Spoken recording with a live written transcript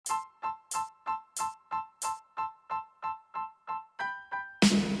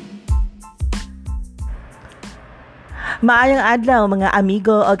Maayong adlaw mga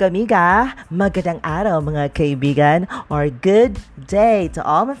amigo o amiga, magandang araw mga kaibigan, or good day to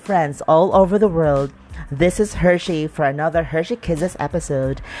all my friends all over the world. This is Hershey for another Hershey Kisses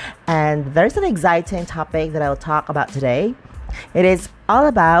episode, and there's an exciting topic that I'll talk about today. It is all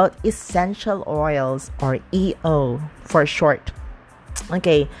about essential oils, or EO for short.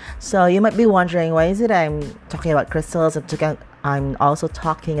 Okay, so you might be wondering, why is it I'm talking about crystals and I'm also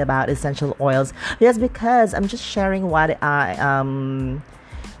talking about essential oils? Yes, because I'm just sharing what I am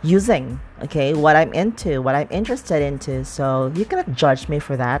using, okay, what I'm into, what I'm interested into. So you cannot judge me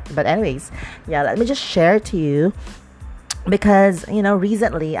for that. But anyways, yeah, let me just share to you because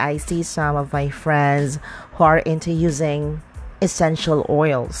recently I see some of my friends who are into using essential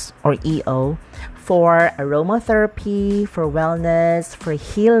oils, or EO, for aromatherapy, for wellness, for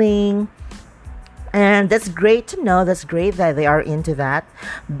healing. And that's great to know. That's great that they are into that,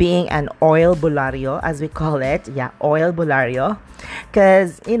 being an oil bulario, as we call it. Yeah, oil bulario.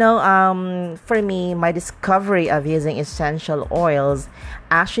 Because, for me, my discovery of using essential oils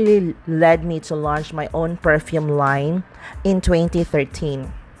actually led me to launch my own perfume line in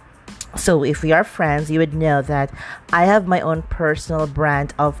 2013. So if we are friends, you would know that I have my own personal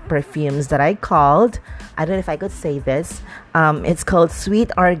brand of perfumes that I don't know if I could say this, it's called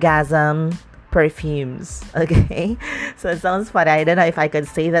Sweet Orgasm Perfumes. Okay, so it sounds funny. I don't know if I could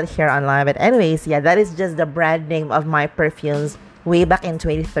say that here online, but anyways, yeah, that is just the brand name of my perfumes way back in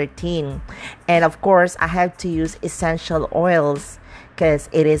 2013. And of course, I had to use essential oils because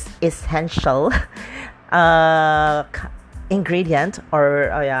it is essential. Ingredient or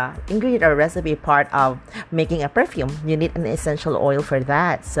recipe part of making a perfume. You need an essential oil for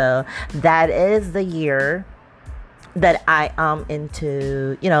that. So that is the year that I am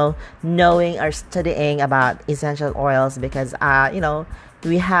into knowing or studying about essential oils, because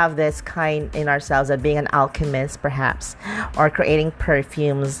we have this kind in ourselves of being an alchemist, perhaps, or creating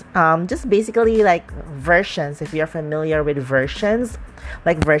perfumes, just basically like versions. If you're familiar with versions,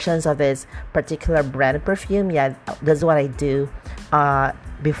 like versions of this particular brand perfume, yeah, that's what I do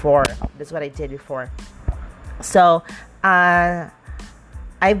before. That's what I did before. So I've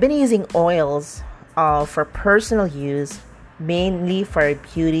been using oils for personal use, mainly for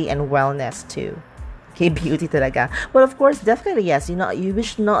beauty and wellness too. Okay, beauty talaga. But of course, definitely yes. You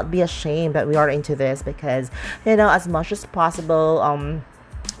should not be ashamed that we are into this, because as much as possible,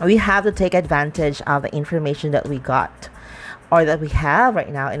 we have to take advantage of the information that we got or that we have right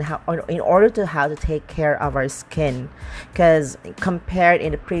now, in order to how to take care of our skin. Because compared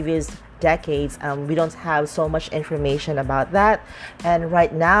in the previous decades, we don't have so much information about that. And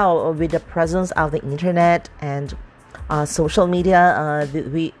right now, with the presence of the internet and social media,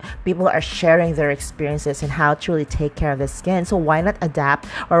 people are sharing their experiences and how to really take care of the skin. So why not adapt,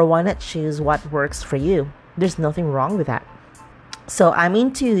 or why not choose what works for you? There's nothing wrong with that. So I'm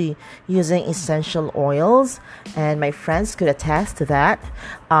into using essential oils, and my friends could attest to that.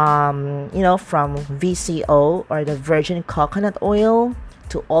 From VCO, or the virgin coconut oil,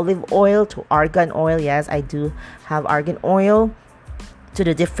 to olive oil, to argan oil. Yes, I do have argan oil. To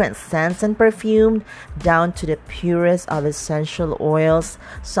the different scents and perfume, down to the purest of essential oils.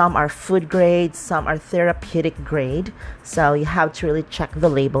 Some are food grade, some are therapeutic grade. So you have to really check the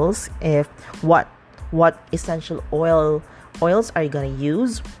labels if what essential oils are you gonna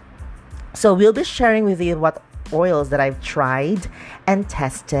use. So we'll be sharing with you what oils that I've tried and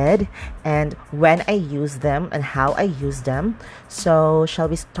tested, and when I use them and how I use them. So shall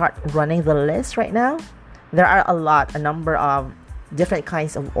we start running the list right now? There are a number of different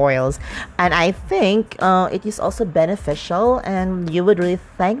kinds of oils, and I think it is also beneficial, and you would really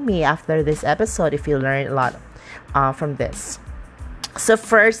thank me after this episode if you learn a lot from this. So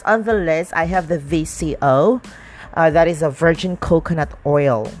first on the list, I have the VCO. That is a virgin coconut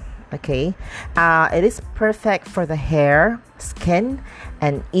oil. Okay, it is perfect for the hair, skin,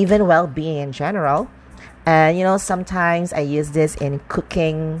 and even well-being in general. And sometimes I use this in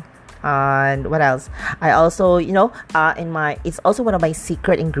cooking. And what else? I also, it's also one of my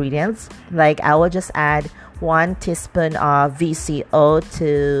secret ingredients. Like, I will just add 1 teaspoon of VCO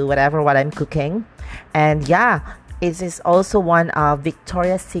to what I'm cooking. And yeah, it is also one of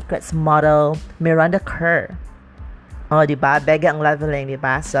Victoria's Secret's model, Miranda Kerr. Oh, diba? Bega ang leveling,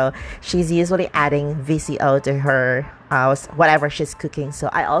 diba? So she's usually adding VCO to her whatever she's cooking. So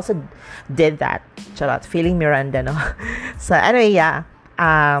I also did that. Charot, feeling Miranda, no? So anyway, yeah.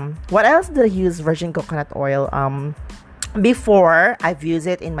 What else did I use virgin coconut oil? Before, I've used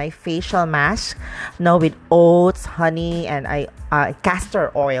it in my facial mask, with oats, honey, and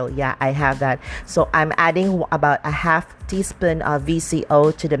castor oil. Yeah, I have that. So I'm adding about a half teaspoon of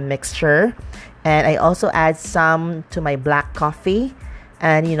VCO to the mixture, And I also add some to my black coffee,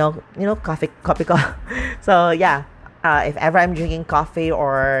 and coffee. So yeah, if ever I'm drinking coffee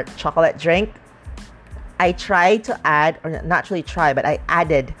or chocolate drink, I try to add, or not really try, but I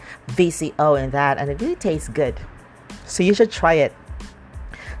added VCO in that, and it really tastes good. So you should try it.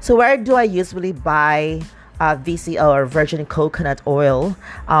 So where do I usually buy VCO or virgin coconut oil?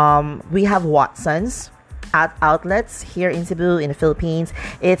 We have Watson's at outlets here in Cebu in the Philippines.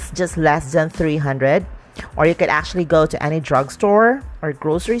 It's just less than 300. Or you could actually go to any drugstore or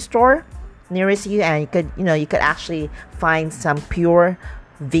grocery store nearest you, and you could actually find some pure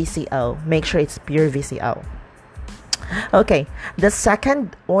VCO. Make sure it's pure VCO. Okay, the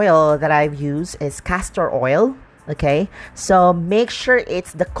second oil that I've used is castor oil. Okay, so make sure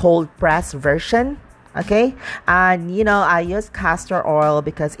it's the cold press version. Okay, and I use castor oil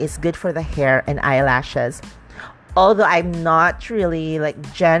because it's good for the hair and eyelashes. Although I'm not really like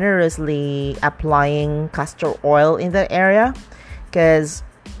generously applying castor oil in that area, because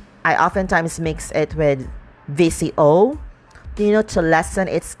I oftentimes mix it with VCO, to lessen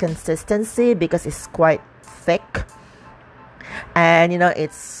its consistency, because it's quite thick, and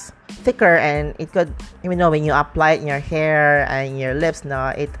it's thicker, and it could, when you apply it in your hair and your lips, no,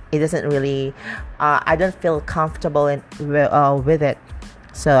 it doesn't really, I don't feel comfortable with it.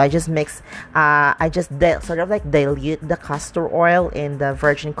 So I just sort of like dilute the castor oil in the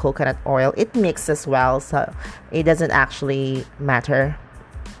virgin coconut oil. It mixes well, so it doesn't actually matter.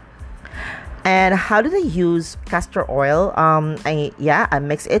 And how do they use castor oil? I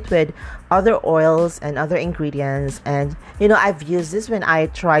mix it with other oils and other ingredients, and I've used this when I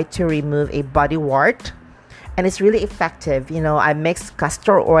try to remove a body wart, and it's really effective. I mix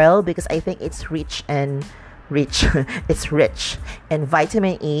castor oil because I think it's rich it's rich in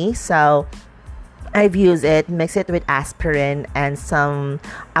vitamin E. So I've used it, mix it with aspirin and some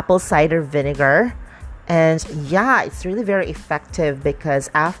apple cider vinegar. And yeah, it's really very effective,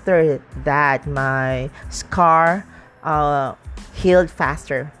 because after that, my scar healed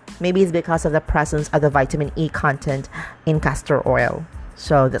faster. Maybe it's because of the presence of the vitamin E content in castor oil.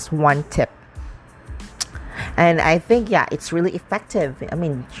 So that's one tip. And I think, yeah, it's really effective. I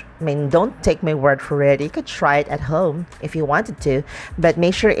mean, don't take my word for it. You could try it at home if you wanted to, but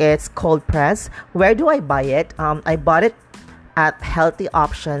make sure it's cold press. Where do I buy it? I bought it at Healthy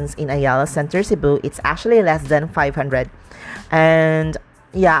Options in Ayala Center, Cebu. It's actually less than 500. And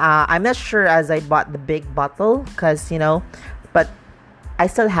yeah, I'm not sure as I bought the big bottle, because but I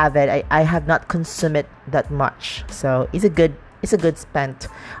still have it. I have not consumed it that much, so it's a good spend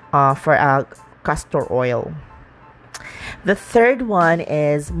for castor oil. The third one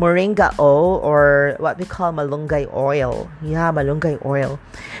is moringa o, or what we call malunggay oil. Yeah, malunggay oil.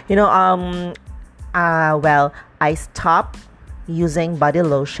 Well, I stopped using body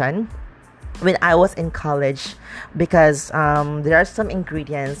lotion when I was in college, because there are some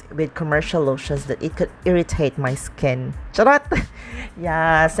ingredients with commercial lotions that it could irritate my skin. Charot!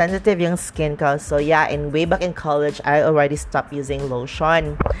 Yeah, sensitive yung skin ko. So yeah, way back in college, I already stopped using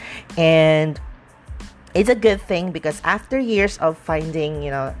lotion. And it's a good thing, because after years of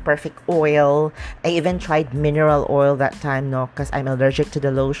finding, perfect oil, I even tried mineral oil that time, because I'm allergic to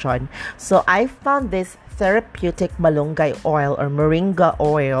the lotion. So I found this therapeutic malunggay oil, or moringa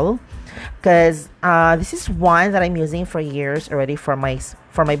oil, because this is one that I'm using for years already for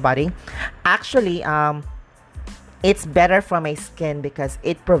my body. Actually, it's better for my skin because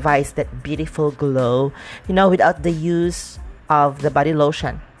it provides that beautiful glow, without the use of the body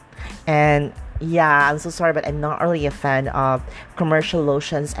lotion. And yeah, I'm so sorry, but I'm not really a fan of commercial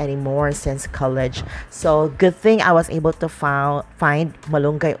lotions anymore since college. So good thing I was able to find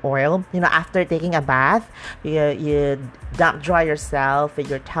malunggay oil. After taking a bath, you damp dry yourself with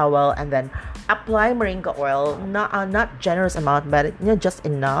your towel, and then apply moringa oil. Not generous amount, but just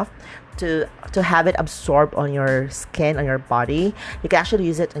enough to have it absorb on your skin, on your body. You can actually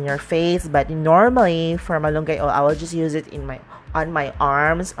use it on your face, but normally for malunggay oil, I will just use it on my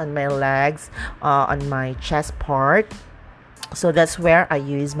arms, on my legs, on my chest part. So that's where I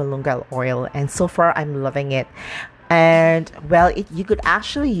use malunggay oil, and so far I'm loving it. And well, you could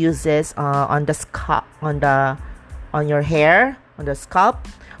actually use this on the scalp, on your hair, on the scalp.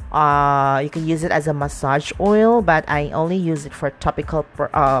 You can use it as a massage oil, but I only use it for topical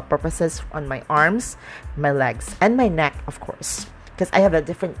purposes on my arms, my legs, and my neck, of course, because I have a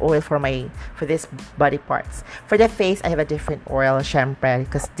different oil for this body parts. For the face, I have a different oil, syempre,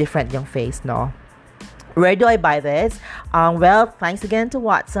 because different yung face, no? Where do I buy this? Well, thanks again to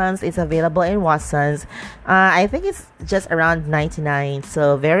Watson's. It's available in Watson's. I think it's just around 99,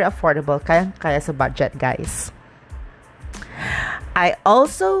 so very affordable. Kaya sa budget, guys. I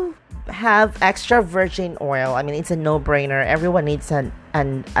also have extra virgin oil. I mean, it's a no-brainer. Everyone needs an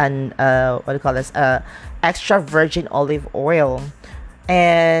what do you call this? Extra virgin olive oil.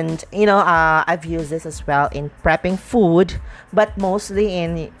 And I've used this as well in prepping food, but mostly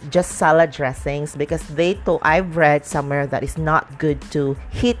in just salad dressings, because I've read somewhere that it's not good to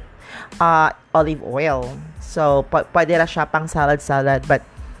heat olive oil. So pwede ra siya pang salad, but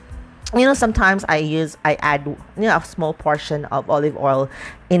sometimes I add a small portion of olive oil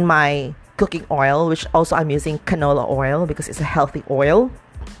in my cooking oil, which also I'm using canola oil because it's a healthy oil,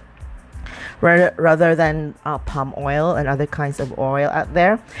 rather than palm oil and other kinds of oil out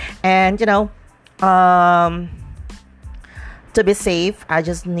there. And to be safe, I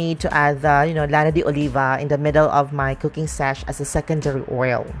just need to add the lana de oliva in the middle of my cooking sash as a secondary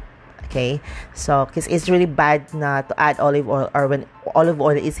oil. Okay, so because it's really bad na to add olive oil, or when olive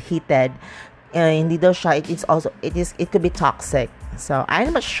oil is heated, hindi daw siya, it could be toxic. So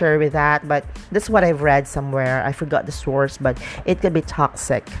I'm not sure with that, but that's what I've read somewhere. I forgot the source, but it could be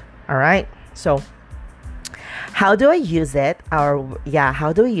toxic. All right. So how do I use it?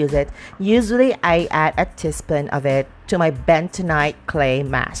 How do I use it? Usually I add a teaspoon of it to my bentonite clay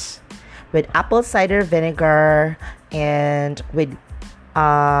mask with apple cider vinegar, and with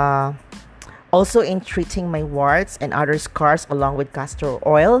also in treating my warts and other scars, along with castor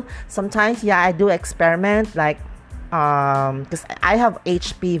oil. Sometimes I do experiment, like because I have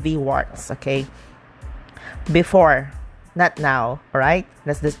HPV warts, okay, before, not now. All right,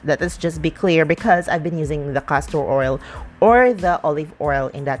 let's just be clear, because I've been using the castor oil or the olive oil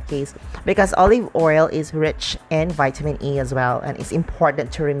in that case, because olive oil is rich in vitamin E as well, and it's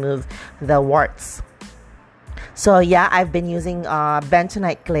important to remove the warts. So I've been using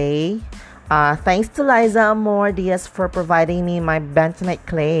bentonite clay. Thanks to Liza Amor Diaz for providing me my bentonite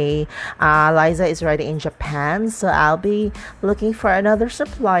clay. Liza is already in Japan, so I'll be looking for another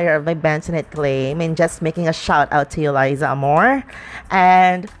supplier of my bentonite clay. I mean, just making a shout out to you, Liza Amor.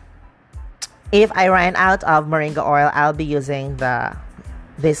 And if I ran out of moringa oil, I'll be using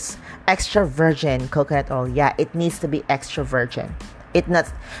this extra virgin coconut oil. It needs to be extra virgin. It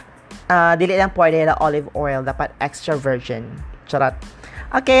not dili lang pwede na olive oil, dapat extra virgin. Charot.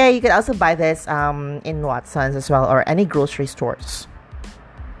 Okay, you can also buy this in Watson's as well, or any grocery stores.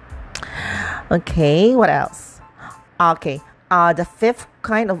 Okay, what else? Okay, the fifth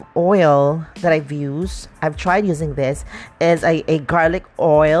kind of oil that I've tried using this, is a garlic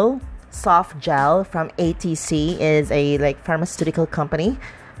oil soft gel from ATC. Is a pharmaceutical company.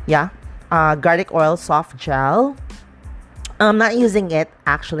 Garlic oil soft gel. I'm not using it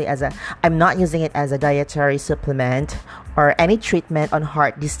as a dietary supplement or any treatment on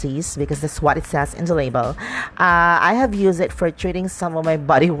heart disease, because that's what it says in the label. I have used it for treating some of my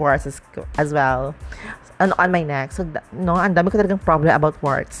body warts as well, and on my neck. So ang dami ko talagang problem about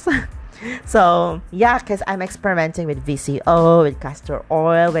warts. So because I'm experimenting with VCO, with castor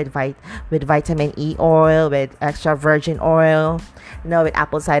oil, with vitamin E oil, with extra virgin oil, with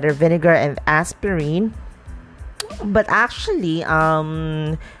apple cider vinegar and aspirin. But actually,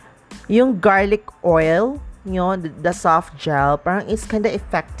 yung garlic oil, the soft gel, parang it's kind of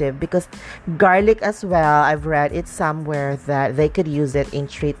effective, because garlic as well, I've read it somewhere that they could use it in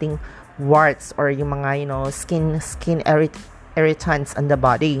treating warts, or yung mga skin irritants on the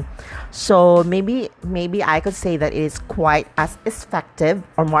body. So maybe I could say that it is quite as effective,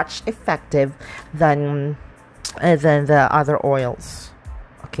 or much effective than the other oils.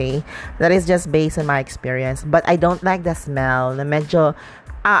 Okay, that is just based on my experience, but I don't like the smell. Na medyo,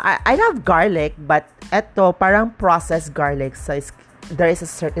 I love garlic, but eto parang processed garlic, so there is a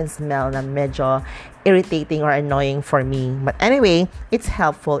certain smell na medyo irritating or annoying for me. But anyway, it's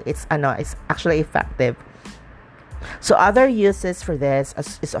helpful. It's actually effective. So other uses for this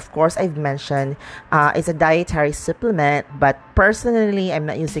is of course I've mentioned, it's a dietary supplement, but personally I'm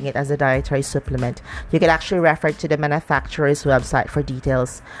not using it as a dietary supplement. You can actually refer to the manufacturer's website for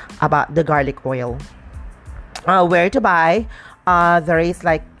details about the garlic oil. Where to buy? There is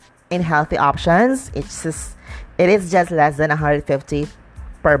in healthy options. It is just less than 150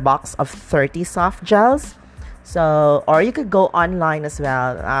 per box of 30 soft gels. So, or you could go online as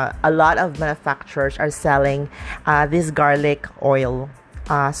well. A lot of manufacturers are selling this garlic oil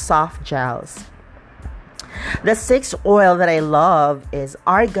soft gels. The sixth oil that I love is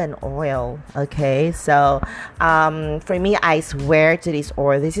argan oil. Okay, so for me, I swear to this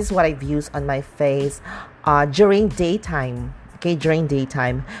oil. This is what I've used on my face during daytime. Okay, during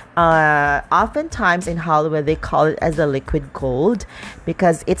daytime. Oftentimes in Hollywood, they call it as a liquid gold,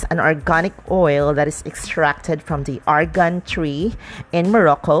 because it's an organic oil that is extracted from the argan tree in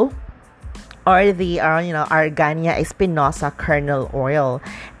Morocco. or the Argania espinosa kernel oil,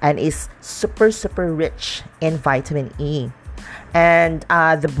 and is super rich in vitamin E. And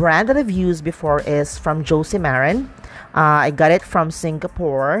the brand that I've used before is from Josie Maran. I got it from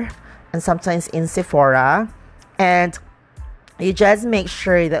Singapore and sometimes in Sephora. And you just make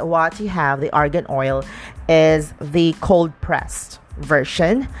sure that what you have, the argan oil, is the cold pressed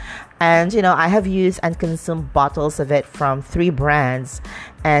version. And I have used and consumed bottles of it from 3 brands,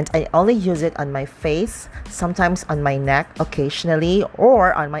 and I only use it on my face, sometimes on my neck occasionally,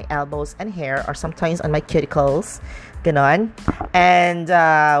 or on my elbows and hair, or sometimes on my cuticles, ganon. And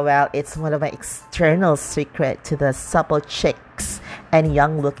well, it's one of my external secret to the supple cheeks and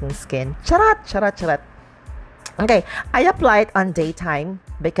young looking skin. Charat, charat, charat. Okay, I apply it on daytime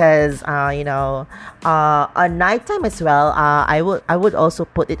because on nighttime as well. I would also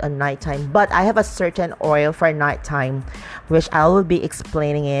put it on nighttime, but I have a certain oil for nighttime, which I will be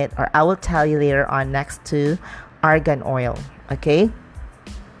explaining it, or I will tell you later on, next to argan oil. Okay,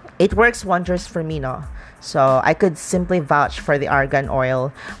 it works wonders for me, no. So I could simply vouch for the argan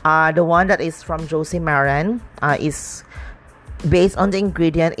oil. The one that is from Josie Maran is based on the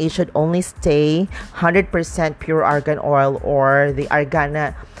ingredient. It should only stay 100% pure argan oil, or the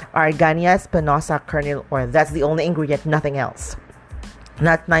Argania spinosa kernel oil. That's the only ingredient, nothing else.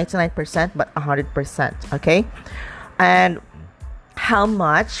 Not 99%, but 100%. Okay, and how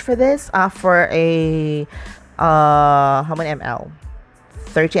much for this? For a how many ml?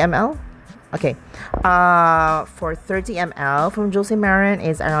 30 ml. Okay, for 30 ml from Josie Maran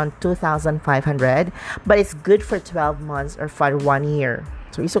is around 2,500, but it's good for 12 months or for 1 year,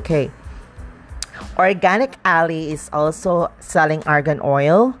 so it's okay. Organic Alley is also selling argan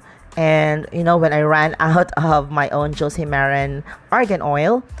oil, and when I ran out of my own Josie Maran argan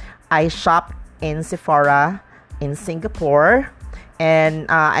oil, I shopped in Sephora in Singapore, and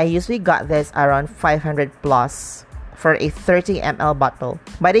I usually got this around 500 plus for a 30 ml bottle.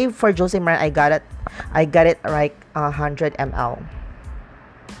 But if for Josie Maran, I got it like 100 ml.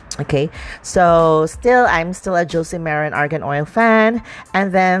 Okay, so I'm still a Josie Maran argan oil fan.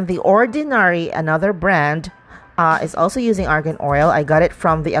 And then The Ordinary, another brand, is also using argan oil. I got it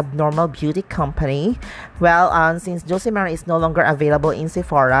from the Abnormal Beauty Company. Well, since Josie Maran is no longer available in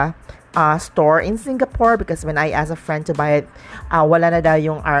Sephora store in Singapore, because when I asked a friend to buy it, wala na daw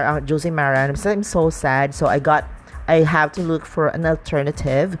yung Josie Maran. So I'm so sad. So I have to look for an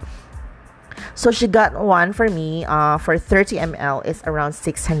alternative. So she got one for me for 30 ml. It's around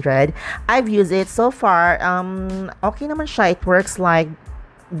 600. I've used it so far. Okay naman siya. It works like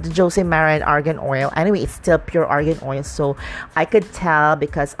the Josie Maran argan oil. Anyway, it's still pure argan oil, so I could tell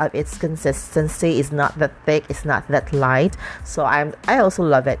because of its consistency. It's not that thick, it's not that light. So I also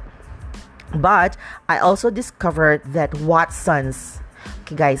love it. But I also discovered that Watsons,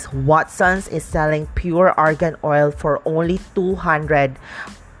 okay guys, Watsons is selling pure argan oil for only 200,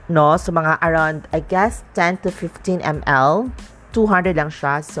 no? So mga around, I guess, 10 to 15 ml. 200 lang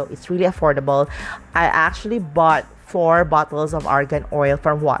siya, so it's really affordable. I actually bought 4 bottles of argan oil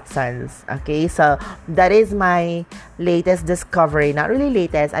from Watsons. Okay, so that is my latest discovery. Not really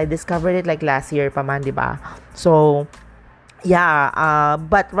latest, I discovered it like last year pa man, diba? So yeah,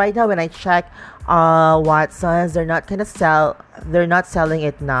 but right now when I check Watsons, they're not selling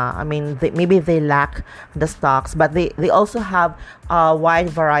it now. I mean, maybe they lack the stocks, but they also have a wide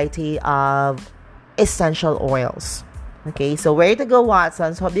variety of essential oils. Okay, so where to go,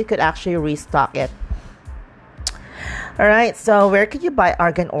 Watsons? Hope you could actually restock it. All right, so where could you buy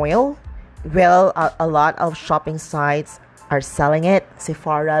argan oil? Well, a lot of shopping sites are selling it.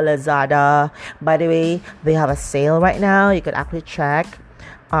 Sephora, Lazada. By the way, they have a sale right now. You could actually check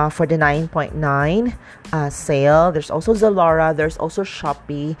for the 9.9 sale. There's also Zalora. There's also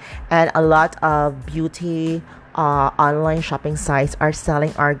Shopee, and a lot of beauty online shopping sites are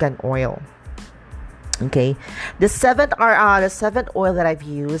selling argan oil. Okay, the seventh oil that I've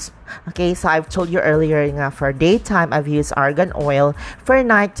used. Okay, so I've told you earlier, for daytime I've used argan oil. For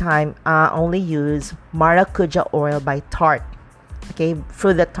nighttime, only use maracuja oil by Tarte. Okay,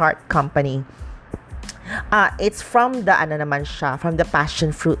 through the Tarte company. It's from the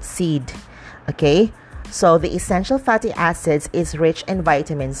passion fruit seed. Okay, so the essential fatty acids is rich in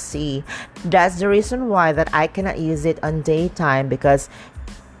vitamin C. That's the reason why that I cannot use it on daytime, because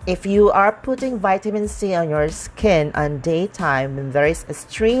if you are putting vitamin C on your skin on daytime when there is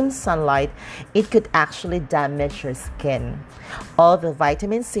extreme sunlight, it could actually damage your skin. Although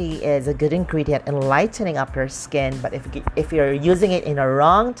vitamin C is a good ingredient in lightening up your skin, but if you're using it in a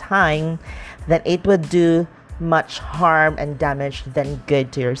wrong time, then it would do much harm and damage than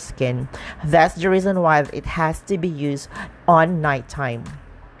good to your skin. That's the reason why it has to be used on nighttime.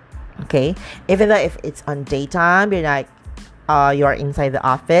 Okay, even though if it's on daytime, you're inside the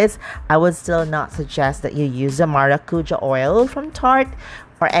office, I would still not suggest that you use the maracuja oil from Tarte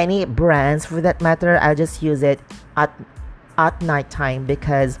or any brands for that matter. I just use it at nighttime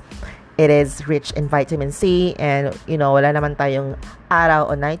because it is rich in vitamin C, and wala naman tayong araw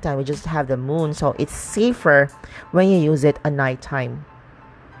or nighttime, we just have the moon, so it's safer when you use it at nighttime.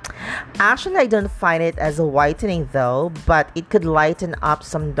 Actually, I don't find it as a whitening though, but it could lighten up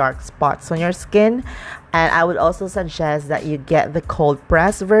some dark spots on your skin. And I would also suggest that you get the cold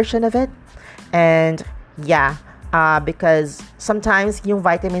press version of it. And yeah, because sometimes yung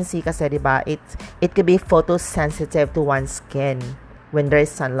vitamin C kasi, diba, it could be photosensitive to one's skin when there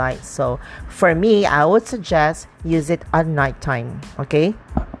is sunlight. So for me, I would suggest use it at nighttime. Okay.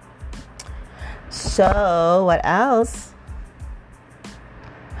 So what else?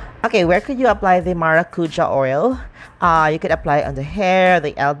 Okay, where could you apply the maracuja oil? You could apply it on the hair,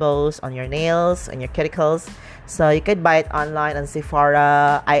 the elbows, on your nails, on your cuticles. So you could buy it online on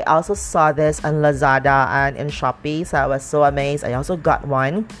Sephora. I also saw this on Lazada and in Shopee, so I was so amazed. I also got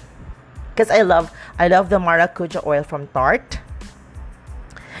one because I love the maracuja oil from Tarte.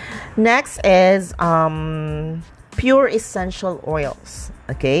 Next is pure essential oils.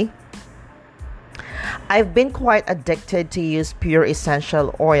 Okay. I've been quite addicted to use pure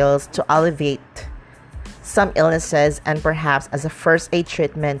essential oils to alleviate some illnesses and perhaps as a first aid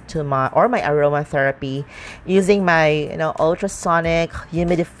treatment to my aromatherapy using my ultrasonic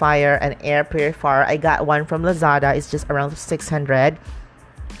humidifier and air purifier. I got one from Lazada. It's just around 600.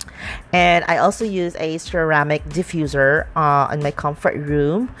 And I also use a ceramic diffuser in my comfort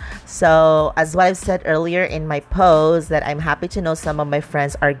room. So as what I've said earlier in my post, that I'm happy to know some of my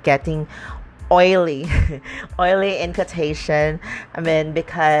friends are getting oily in quotation, I mean,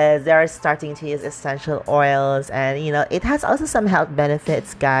 because they're starting to use essential oils, and it has also some health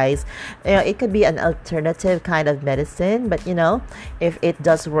benefits, guys. It could be an alternative kind of medicine, but if it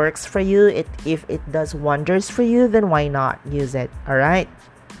does works for you, if it does wonders for you, then why not use it? All right.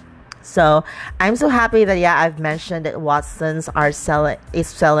 So I'm so happy that I've mentioned that Watsons is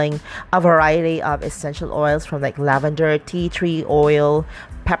selling a variety of essential oils, from like lavender, tea tree oil,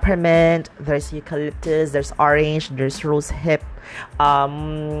 peppermint, there's eucalyptus, there's orange, there's rose hip,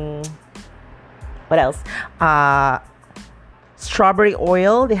 what else? Strawberry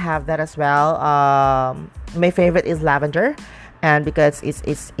oil, they have that as well. My favorite is lavender, and because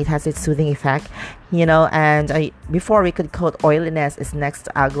it has its soothing effect, and before we could quote oiliness is next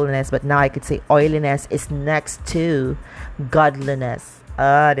to ugliness, but now I could say oiliness is next to godliness.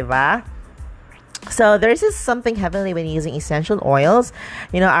 Diba? So there's just something heavenly when using essential oils.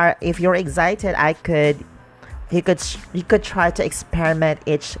 If you're excited, you could try to experiment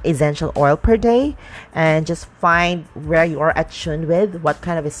each essential oil per day and just find where you are attuned with what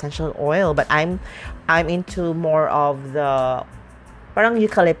kind of essential oil. But I'm into more of the parang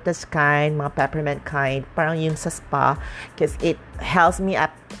eucalyptus kind, mga peppermint kind, parang yung sa spa, because it helps me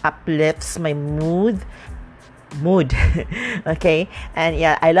uplifts my mood. Okay. And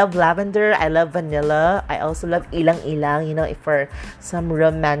I love lavender, I love vanilla, I also love ilang ilang. If for some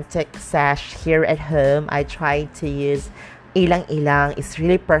romantic sash here at home, I try to use ilang ilang. It's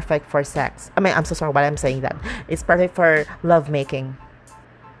really perfect for sex. I mean, I'm so sorry why I'm saying that. It's perfect for love making.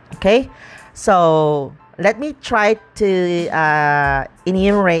 Okay, so let me try to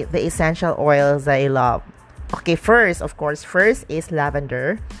enumerate the essential oils that I love. Okay, first is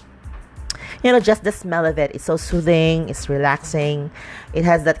lavender. Just the smell of it, it's so soothing, it's relaxing, it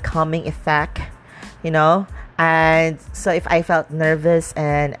has that calming effect, and so if I felt nervous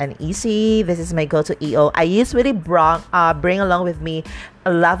and uneasy, this is my go-to EO. I usually bring along with me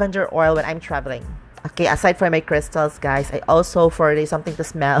a lavender oil when I'm traveling. Okay, aside from my crystals, guys, I also, for something to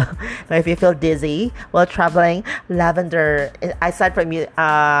smell. Now, if you feel dizzy while traveling, lavender, aside from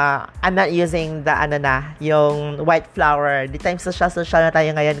I'm not using the yung white flower. Di time social na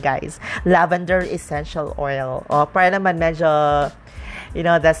tayo ngayon, guys. Lavender essential oil. Para naman medyo,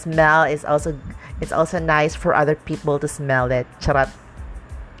 the smell is also, it's also nice for other people to smell it. Charot.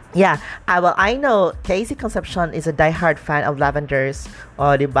 Yeah, I know Casey Concepcion is a diehard fan of lavenders.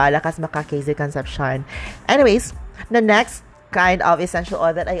 Diba? Lakas maka Casey Concepcion. Anyways, the next kind of essential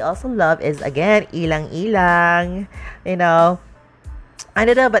oil that I also love is, again, ilang ilang. I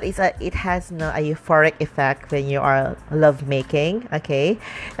don't know, but it has a euphoric effect when you are love making. Okay,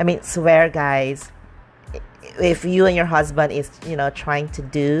 I mean, swear, guys, if you and your husband is trying to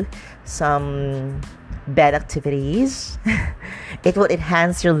do some bad activities, it will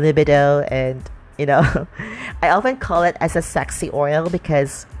enhance your libido. And I often call it as a sexy oil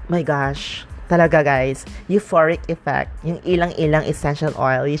because, my gosh, Talaga guys, euphoric effect. Yung ilang-ilang essential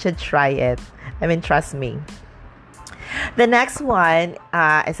oil. You should try it. I mean, trust me. The next one,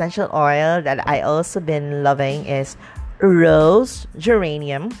 essential oil that I also been loving is rose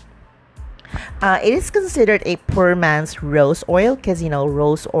geranium. It is considered a poor man's rose oil because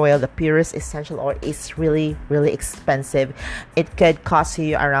rose oil, the purest essential oil, is really really expensive. It could cost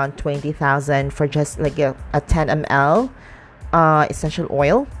you around 20,000 for just like a 10 ml essential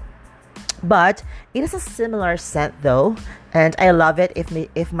oil. But it is a similar scent though, and I love it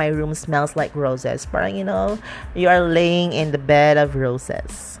if my room smells like roses. Parang you are laying in the bed of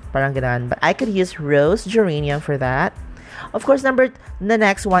roses. Parang ganun. But I could use rose geranium for that. Of course, the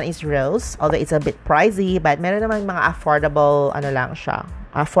next one is rose, although it's a bit pricey, but meron naman mga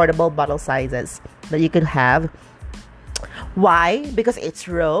affordable bottle sizes that you could have. Why? Because it's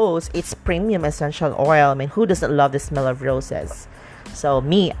rose, it's premium essential oil. I mean, who doesn't love the smell of roses? So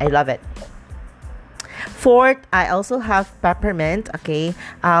me, I love it. Fourth, I also have peppermint. Okay,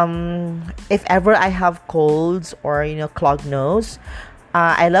 if ever I have colds or clogged nose,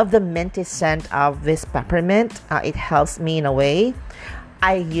 I love the minty scent of this peppermint. It helps me in a way.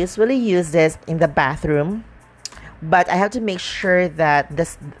 I usually use this in the bathroom, but I have to make sure that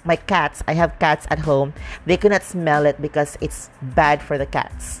my cats, I have cats at home, they cannot smell it because it's bad for the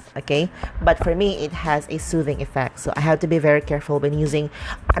cats. Okay, but for me it has a soothing effect, so I have to be very careful when using,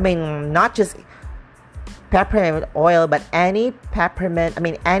 I mean, not just peppermint oil, but any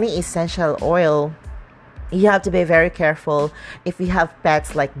essential oil. You have to be very careful if you have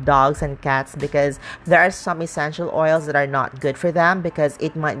pets like dogs and cats, because there are some essential oils that are not good for them, because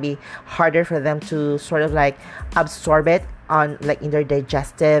it might be harder for them to sort of like absorb it on like in their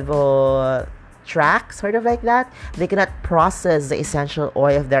digestive or tract, sort of like that. They cannot process the essential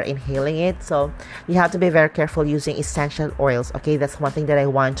oil if they're inhaling it. So you have to be very careful using essential oils. Okay, that's one thing that I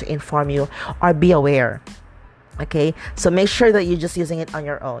want to inform you or be aware. Okay, so make sure that you're just using it on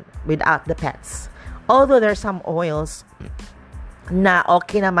your own without the pets. Although there are some oils na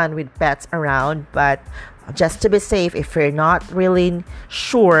okay naman with pets around, but just to be safe, if you're not really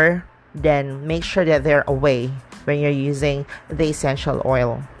sure, then make sure that they're away when you're using the essential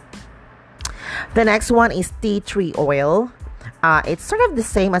oil. The next one is tea tree oil. It's sort of the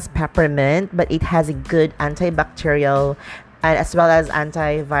same as peppermint, but it has a good antibacterial and as well as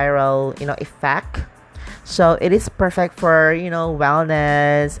antiviral effect. So it is perfect for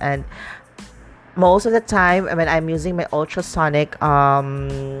wellness. And most of the time when I'm using my ultrasonic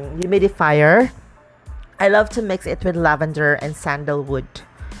humidifier, I love to mix it with lavender and sandalwood.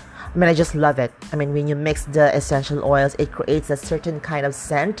 I mean, I just love it. I mean, when you mix the essential oils, it creates a certain kind of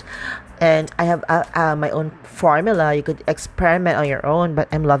scent. And I have my own formula. You could experiment on your own, but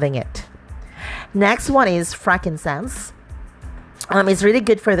I'm loving it. Next one is frankincense. It's really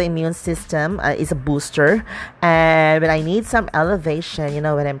good for the immune system. It's a booster. And when I need some elevation,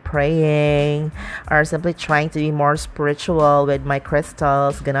 when I'm praying or simply trying to be more spiritual with my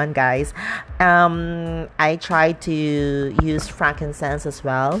crystals, ganon guys, I try to use frankincense as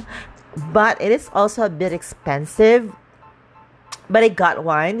well. But it is also a bit expensive. But I got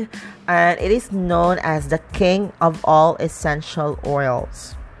one, and it is known as the king of all essential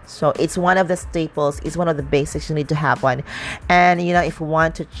oils. So it's one of the staples. It's one of the basics. You need to have one. And if you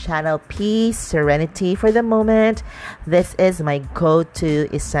want to channel peace, serenity for the moment, this is my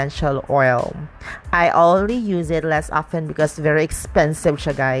go-to essential oil. I already use it less often because it's very expensive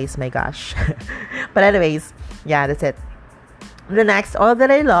siya, guys. My gosh. But anyways, yeah, that's it. The next oil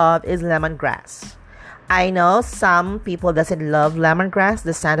that I love is lemongrass. I know some people doesn't love lemongrass,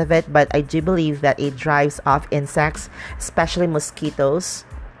 the scent of it, but I do believe that it drives off insects, especially mosquitoes,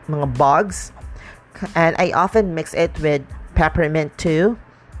 mga bugs. And I often mix it with peppermint too,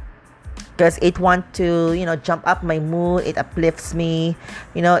 because it want to jump up my mood. It uplifts me.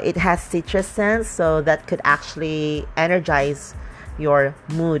 It has citrus scent, so that could actually energize your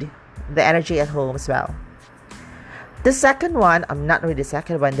mood, the energy at home as well. The second one, not really the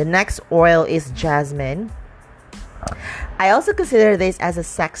second one, the next oil is jasmine. I also consider this as a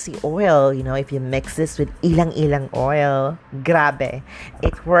sexy oil. If you mix this with ilang-ilang oil, grabe.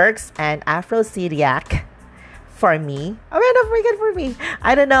 It works and aphrodisiac for me. Oh, wait, don't forget for me.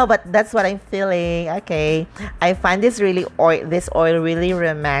 I don't know, but that's what I'm feeling. Okay. I find this oil really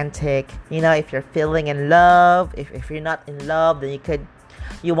romantic. If you're feeling in love, if you're not in love, then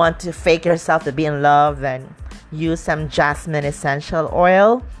you want to fake yourself to be in love, then use some jasmine essential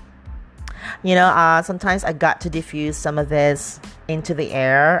oil. Sometimes I got to diffuse some of this into the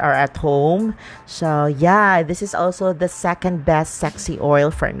air or at home. So yeah, this is also the second best sexy oil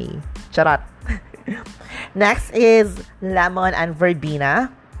for me. Charot. Next is lemon and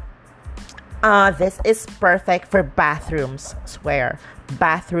verbena. This is perfect for bathrooms. Swear,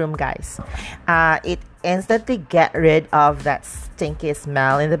 bathroom guys. It instantly get rid of that stinky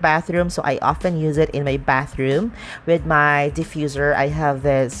smell in the bathroom. So I often use it in my bathroom with my diffuser. I have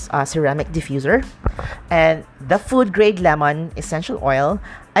this ceramic diffuser, and the food grade lemon essential oil.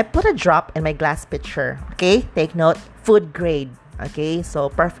 I put a drop in my glass pitcher. Okay, take note, food grade. Okay, so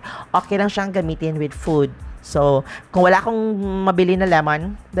perfect. Okay lang siyang gamitin with food. So, kung wala akong mabili na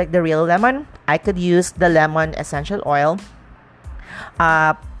lemon, like the real lemon, I could use the lemon essential oil.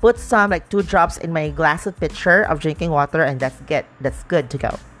 Put some like 2 drops in my glass of pitcher of drinking water, and that's good to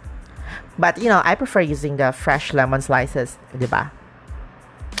go. But I prefer using the fresh lemon slices, diba?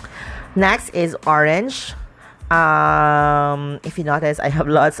 Next is orange. If you notice, I have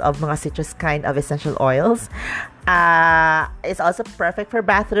lots of mga citrus kind of essential oils. It's also perfect for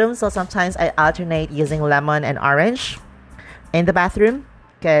bathrooms, so sometimes I alternate using lemon and orange in the bathroom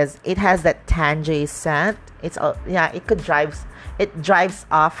because it has that tangy scent. It drives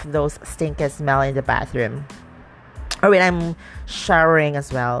off those stinky smell in the bathroom, or when I'm showering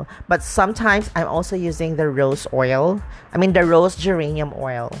as well. But sometimes I'm also using the rose oil. The rose geranium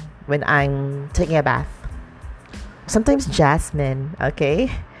oil when I'm taking a bath. Sometimes jasmine, okay?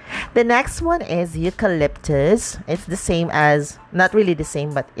 The next one is eucalyptus. It's the same as, not really the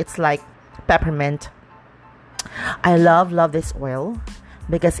same, but it's like peppermint. I love this oil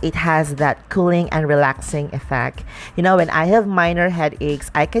because it has that cooling and relaxing effect. When I have minor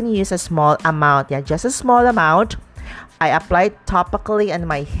headaches, I can use a small amount, just a small amount. I apply it topically on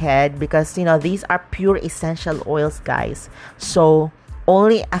my head because, these are pure essential oils, guys. So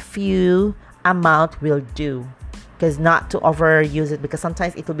only a few amount will do. Because not to overuse it, because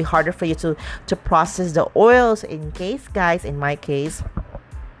sometimes it will be harder for you to process the oils. In my case,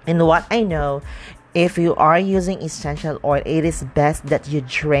 in what I know, if you are using essential oil, it is best that you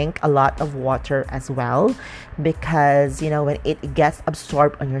drink a lot of water as well, because when it gets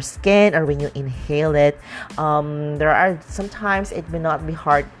absorbed on your skin or when you inhale it, there are sometimes it may not be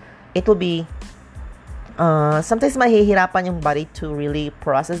hard. It will be sometimes mahihirapan yung body to really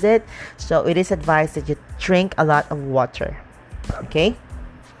process it. So it is advised that you drink a lot of water.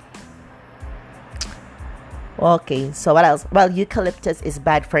 Okay, so what else? Well, eucalyptus is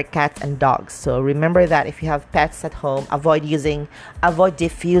bad for cats and dogs, so remember that if you have pets at home, avoid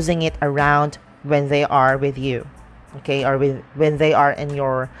diffusing it around when they are with you, okay, or when they are in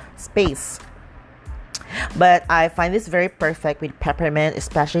your space. But I find this very perfect with peppermint,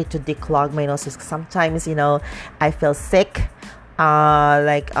 especially to declog my nose. Sometimes, I feel sick,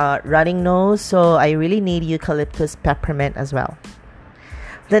 running nose. So I really need eucalyptus peppermint as well.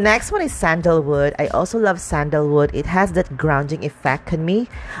 The next one is sandalwood. I also love sandalwood. It has that grounding effect on me.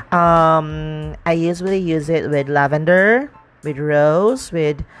 I usually use it with lavender, with rose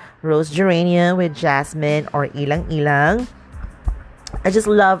geranium, with jasmine, or ilang ilang. I just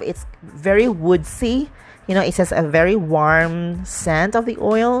love it's very woodsy. It has a very warm scent of the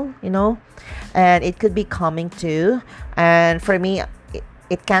oil, and it could be calming too. And for me,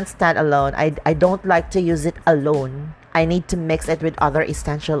 it can't stand alone. I don't like to use it alone. I need to mix it with other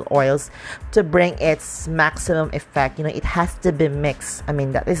essential oils to bring its maximum effect. It has to be mixed.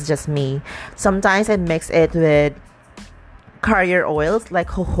 That is just me. Sometimes I mix it with carrier oils like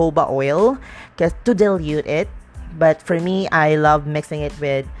jojoba oil to dilute it. But for me, I love mixing it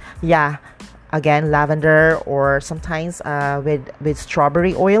with, again, lavender, or sometimes with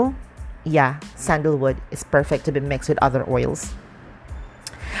strawberry oil. Sandalwood is perfect to be mixed with other oils.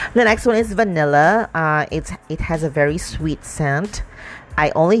 The next one is vanilla. It has a very sweet scent.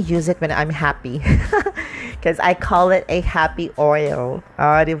 I only use it when I'm happy because I call it a happy oil.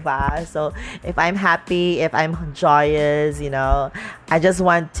 Diba? So if I'm happy, if I'm joyous, I just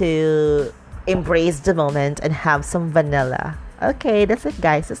want to embrace the moment and have some vanilla. Okay, that's it,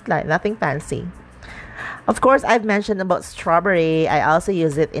 guys. It's like nothing fancy. Of course, I've mentioned about strawberry. I also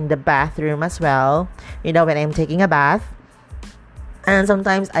use it in the bathroom as well, when I'm taking a bath. And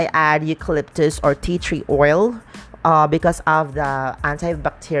sometimes I add eucalyptus or tea tree oil because of the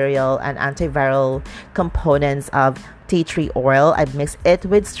antibacterial and antiviral components of tea tree oil. I mix it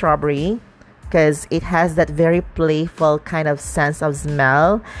with strawberry because it has that very playful kind of sense of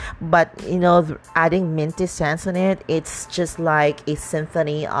smell, but adding minty scents on it, it's just like a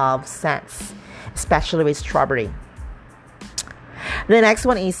symphony of scents, especially with strawberry. The next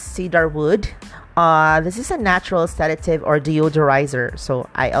one is cedarwood. This is a natural sedative or deodorizer, so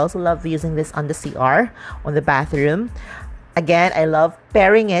I also love using this on the CR, on the bathroom. Again, I love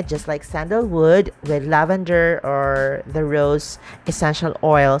pairing it just like sandalwood with lavender or the rose essential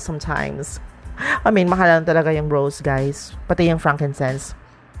oil sometimes. Mahal lang talaga yung rose, guys. Pati yung frankincense.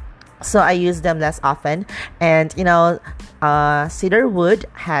 so I use them less often. And cedar wood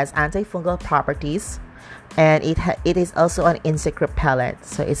has antifungal properties, and it is also an insect repellent,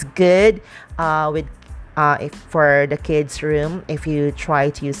 so it's good with if for the kids room if you try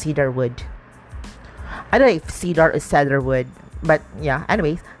to use cedar wood. I don't know if cedar is cedar wood, but yeah,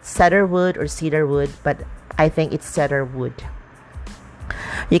 anyways, cedar wood or cedar wood, but I think it's cedar wood.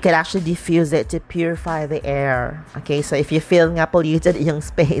 You can actually diffuse it to purify the air. Okay, so if you feel nga polluted yung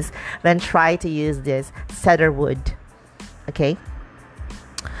space, then try to use this cedar wood. Okay.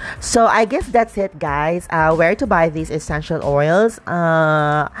 So I guess that's it, guys. Where to buy these essential oils?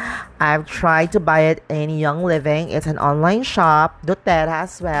 I've tried to buy it in Young Living. It's an online shop. doTERRA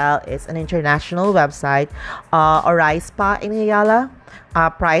as well. It's an international website. Orispa in Ayala.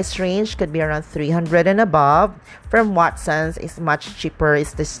 Price range could be around 300 and above. From Watsons, it's much cheaper.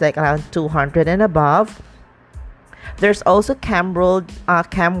 It's just like around 200 and above. There's also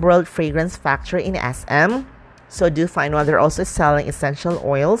Camworld Fragrance Factory in SM. So do find one. They're also selling essential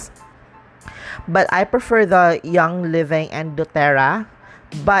oils. But I prefer the Young Living and doTERRA.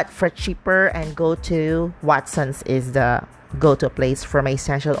 But for cheaper and go to, Watsons is the go-to place for my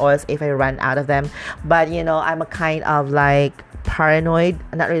essential oils if I run out of them. But I'm a kind of like paranoid.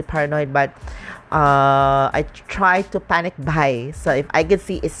 Not really paranoid, but I try to panic buy. So if I could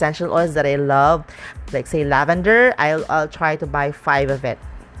see essential oils that I love, like say lavender, I'll try to buy 5 of it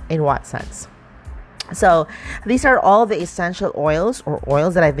in Watsons. So these are all the essential oils or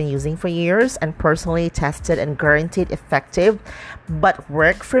oils that I've been using for years and personally tested and guaranteed effective, but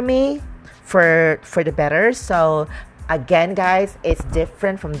work for me for the better. So again, guys, it's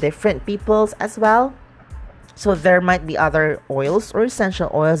different from different people's as well. So there might be other oils or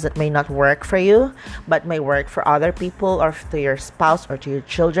essential oils that may not work for you, but may work for other people or to your spouse or to your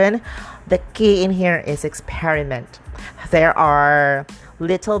children. The key in here is experiment. There are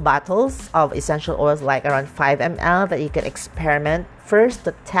little bottles of essential oils, like around 5 ml, that you can experiment first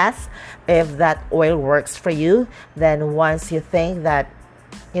to test if that oil works for you. Then once you think that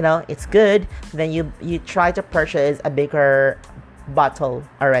it's good, then you try to purchase a bigger bottle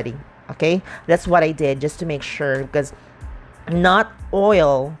already. Okay, that's what I did just to make sure, because not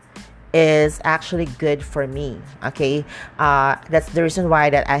oil is actually good for me. Okay, that's the reason why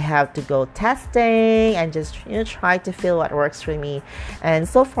that I have to go testing and just try to feel what works for me. And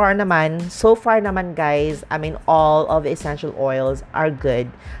so far naman guys, I mean, all of the essential oils are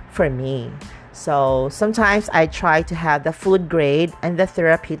good for me. So sometimes I try to have the food grade and the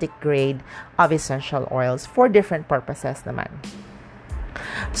therapeutic grade of essential oils for different purposes naman.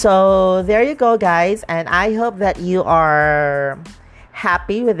 So there you go, guys, and I hope that you are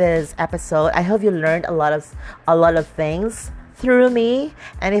happy with this episode. I hope you learned a lot of things through me.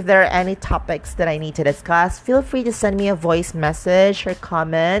 And if there are any topics that I need to discuss, feel free to send me a voice message or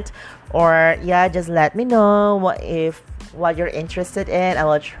comment, or just let me know what you're interested in. I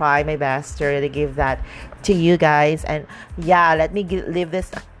will try my best to really give that to you guys. And let me leave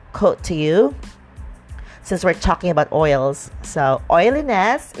this quote to you, since we're talking about oils. So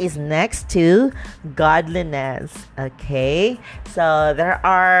oiliness is next to godliness. Okay, so there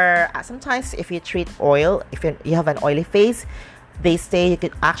are sometimes, if you treat oil, if you have an oily face, they say you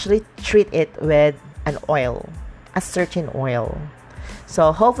could actually treat it with an oil, a certain oil.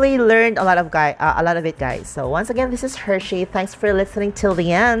 So hopefully you learned a lot of it, guys. So once again, this is Hershey. Thanks for listening till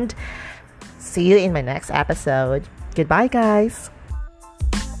the end. See you in my next episode. Goodbye, guys.